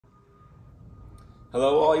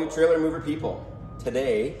Hello all you trailer mover people.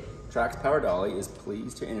 Today, TRAX Power Dolly is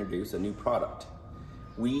pleased to introduce a new product.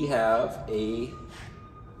 We have a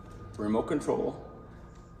remote control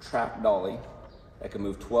track dolly that can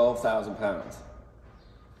move 12,000 pounds.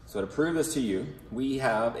 So to prove this to you, we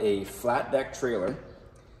have a flat deck trailer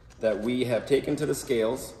that we have taken to the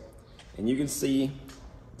scales, and you can see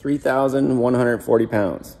 3,140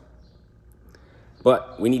 pounds.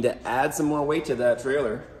 But we need to add some more weight to that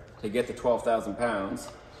trailer to get to 12,000 pounds.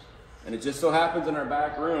 And it just so happens in our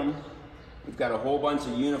back room, we've got a whole bunch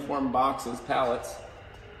of uniform boxes, pallets.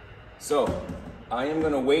 So I am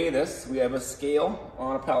gonna weigh this. We have a scale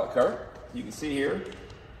on a pallet cart. You can see here,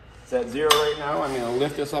 it's at 0 right now. I'm gonna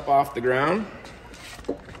lift this up off the ground.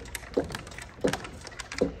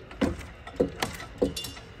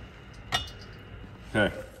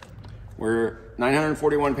 Okay, we're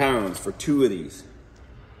 941 pounds for 2 of these.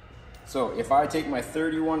 So if I take my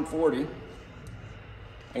 3140, I'm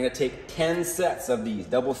gonna take 10 sets of these,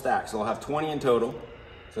 double stacked. So I'll have 20 in total.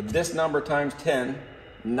 So this number times 10,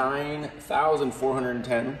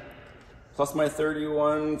 9,410, plus my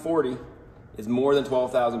 3140 is more than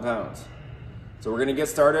 12,000 pounds. So we're gonna get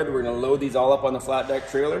started. We're gonna load these all up on the flat deck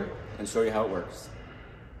trailer and show you how it works.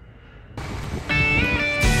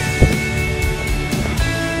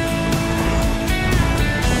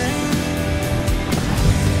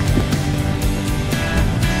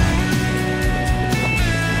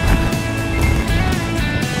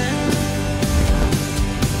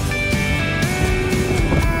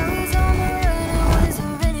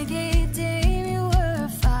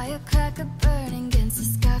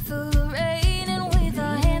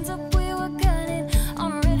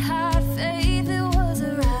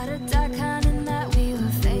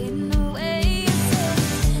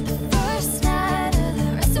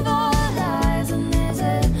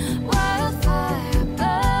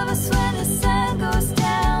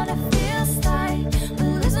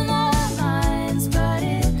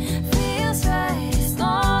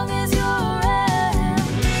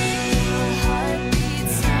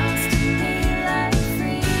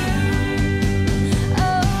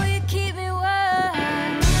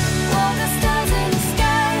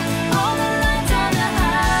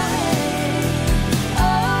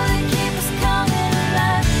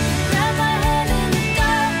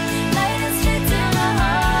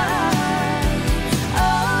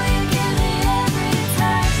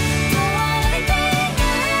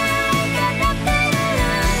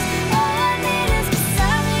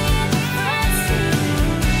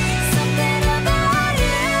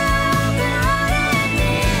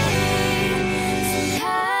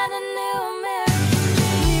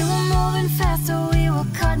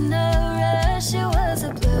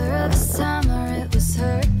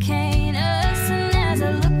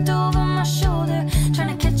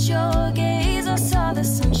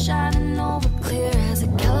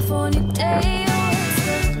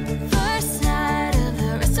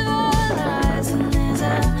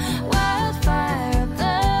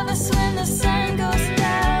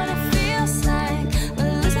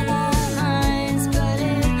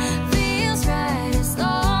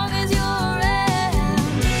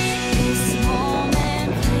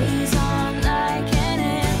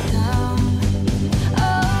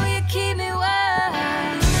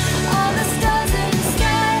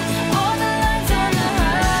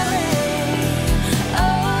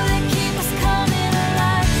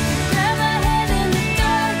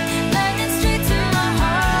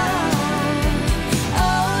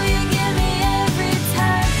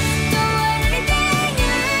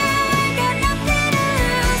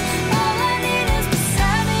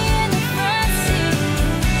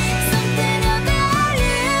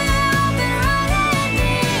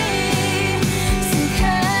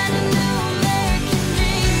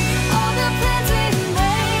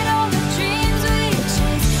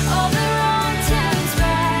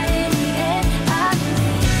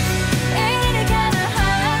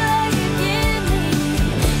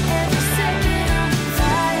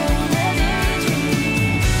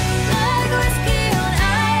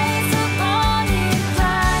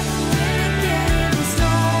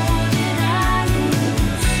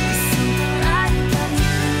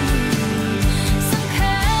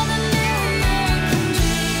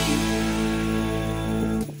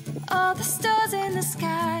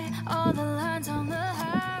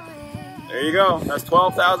 There you go, that's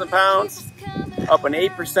 12,000 pounds, up an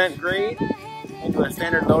 8% grade, into a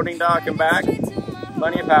standard loading dock and back,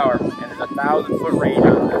 plenty of power, and there's a 1,000-foot range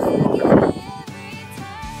on this.